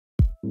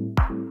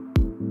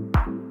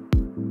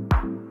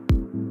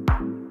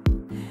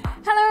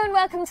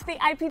welcome to the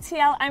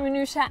IPTL. I'm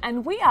Anusha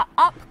and we are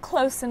up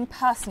close and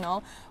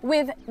personal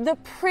with the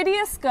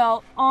prettiest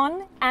girl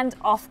on and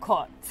off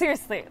court.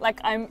 Seriously, like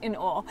I'm in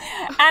awe.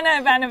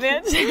 Ana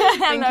Ivanovic.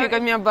 Thank you,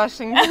 got me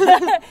blushing.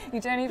 You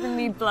don't even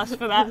need blush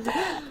for that.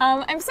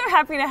 I'm so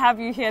happy to have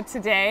you here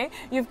today.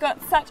 You've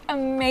got such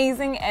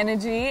amazing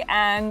energy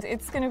and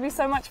it's going to be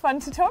so much fun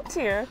to talk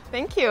to you.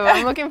 Thank you,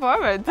 I'm looking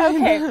forward.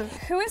 Okay,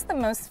 who is the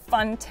most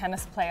fun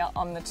tennis player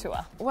on the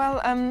tour? Well,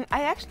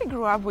 I actually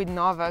grew up with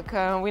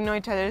Novak. We know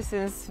each other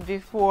since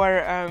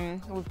before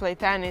we play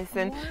tennis,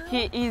 and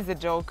he is a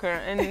joker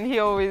and he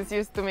always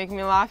used to make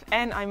me laugh,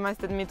 and I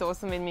must admit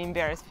also made me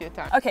embarrassed a few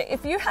times. Okay,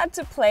 if you had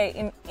to play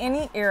in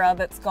any era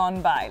that's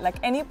gone by, like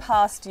any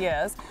past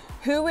years,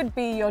 who would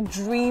be your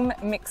dream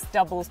mixed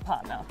doubles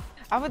partner?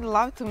 I would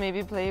love to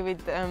maybe play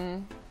with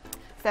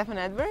Stefan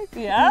Edberg.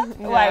 Yeah?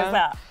 Why is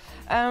that?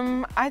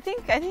 I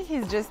think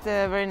he's just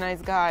a very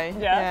nice guy.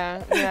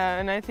 Yeah? Yeah,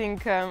 and I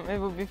think it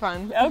would be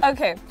fun.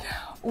 Okay,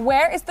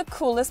 where is the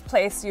coolest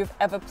place you've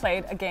ever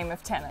played a game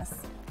of tennis?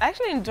 I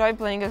actually enjoy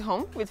playing at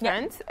home with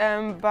friends,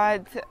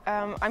 but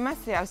I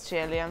must say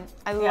Australia.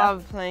 I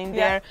love playing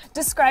there.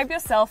 Describe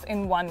yourself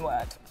in one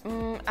word.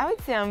 I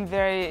would say I'm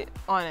very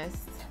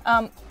honest.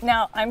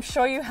 Now, I'm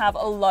sure you have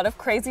a lot of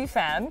crazy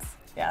fans.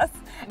 Yes,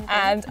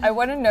 and I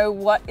want to know,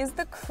 what is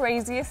the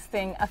craziest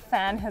thing a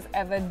fan has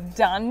ever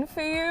done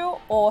for you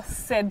or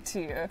said to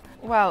you?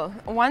 Well,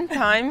 one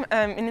time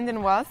in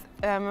Indian Wells,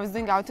 I was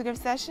doing autograph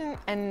session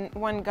and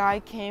one guy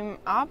came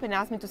up and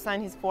asked me to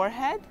sign his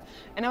forehead,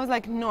 and I was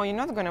like, no, you're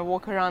not gonna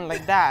walk around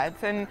like that.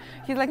 And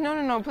he's like,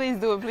 no, please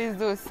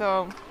do.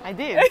 So I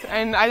did,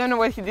 and I don't know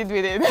what he did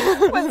with it.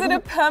 Was it a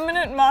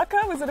permanent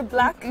marker? Was it a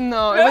black?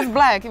 No, it was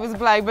black,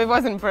 but it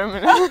wasn't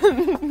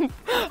permanent.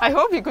 I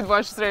hope he could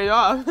wash straight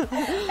off.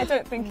 I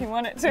don't think he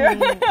wanted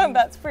to.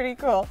 That's pretty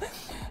cool.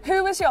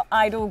 Who was your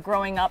idol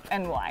growing up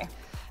and why?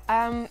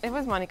 It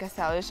was Monica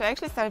Seles. I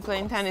actually started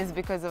playing tennis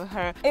because of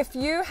her. If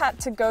you had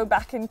to go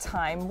back in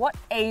time, what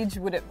age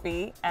would it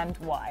be and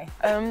why?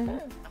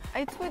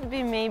 It would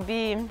be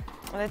maybe,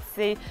 let's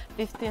say,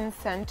 15th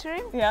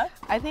century. Yeah.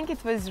 I think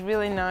it was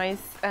really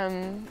nice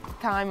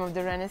time of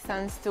the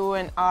Renaissance too,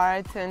 and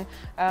art, and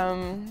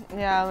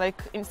like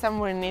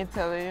somewhere in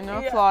Italy, you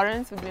know,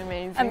 Florence would be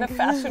amazing. And the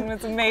fashion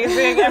was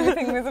amazing,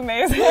 everything was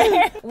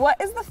amazing. What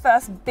is the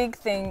first big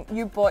thing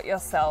you bought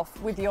yourself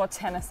with your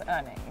tennis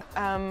earnings?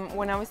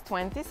 When I was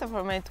 20, so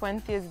for my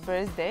 20th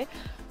birthday,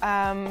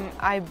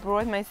 I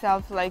brought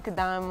myself like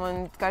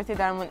a Cartier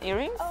diamond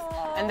earrings,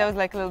 and that was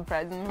like a little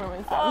present for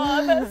myself.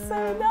 Oh, that's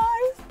so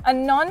nice. A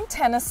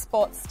non-tennis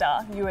sports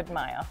star you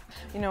admire?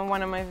 You know,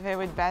 one of my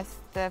favorite best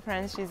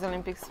friends, she's an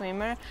Olympic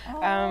swimmer.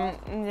 And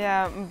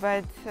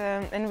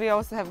we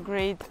also have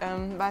great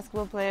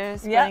basketball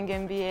players playing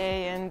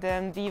NBA, and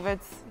Divac,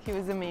 he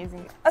was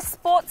amazing. A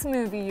sports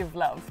movie you've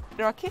loved?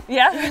 Rocky?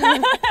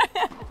 Yeah.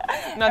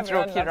 Not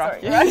Rocky.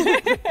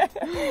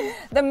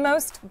 The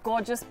most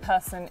gorgeous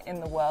person in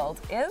the world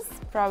is?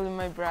 Probably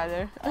my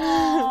brother.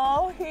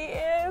 Oh, he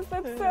is.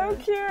 That's so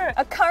cute.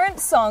 A current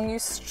song you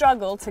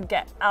struggle to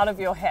get out of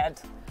your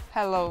head?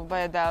 Hello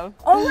by Adele.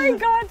 Oh my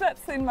God,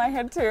 that's in my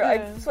head too,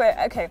 I swear.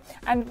 Okay,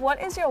 and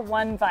what is your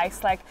one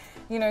vice? Like,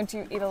 you know, do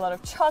you eat a lot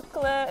of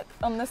chocolate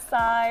on the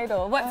side,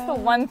 or what's the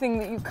one thing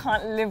that you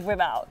can't live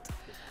without?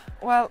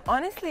 Well,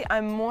 honestly,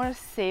 I'm more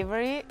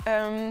savory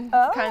kind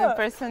of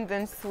person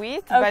than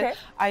sweet, but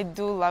I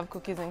do love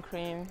cookies and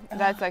cream.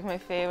 That's like my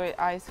favorite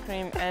ice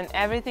cream, and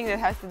everything that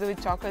has to do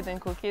with chocolate and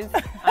cookies,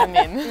 I'm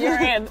in.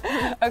 You're in.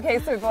 Okay,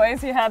 so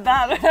boys, you had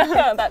that.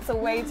 That's a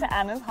way to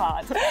Anna's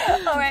heart.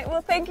 All right,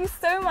 well, thank you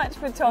so much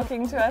for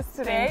talking to us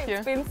today. Thank you.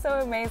 It's been so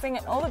amazing,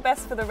 and all the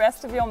best for the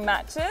rest of your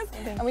matches.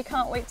 And we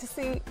can't wait to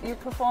see you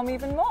perform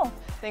even more.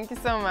 Thank you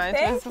so much.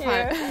 Thank you.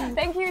 Fun.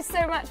 Thank you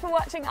so much for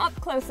watching Up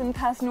Close and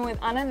Personal with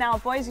Anna. Now,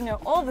 boys, you know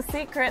all the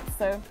secrets,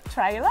 so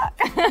try your luck.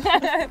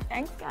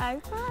 Thanks,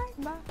 guys.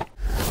 Bye. Bye.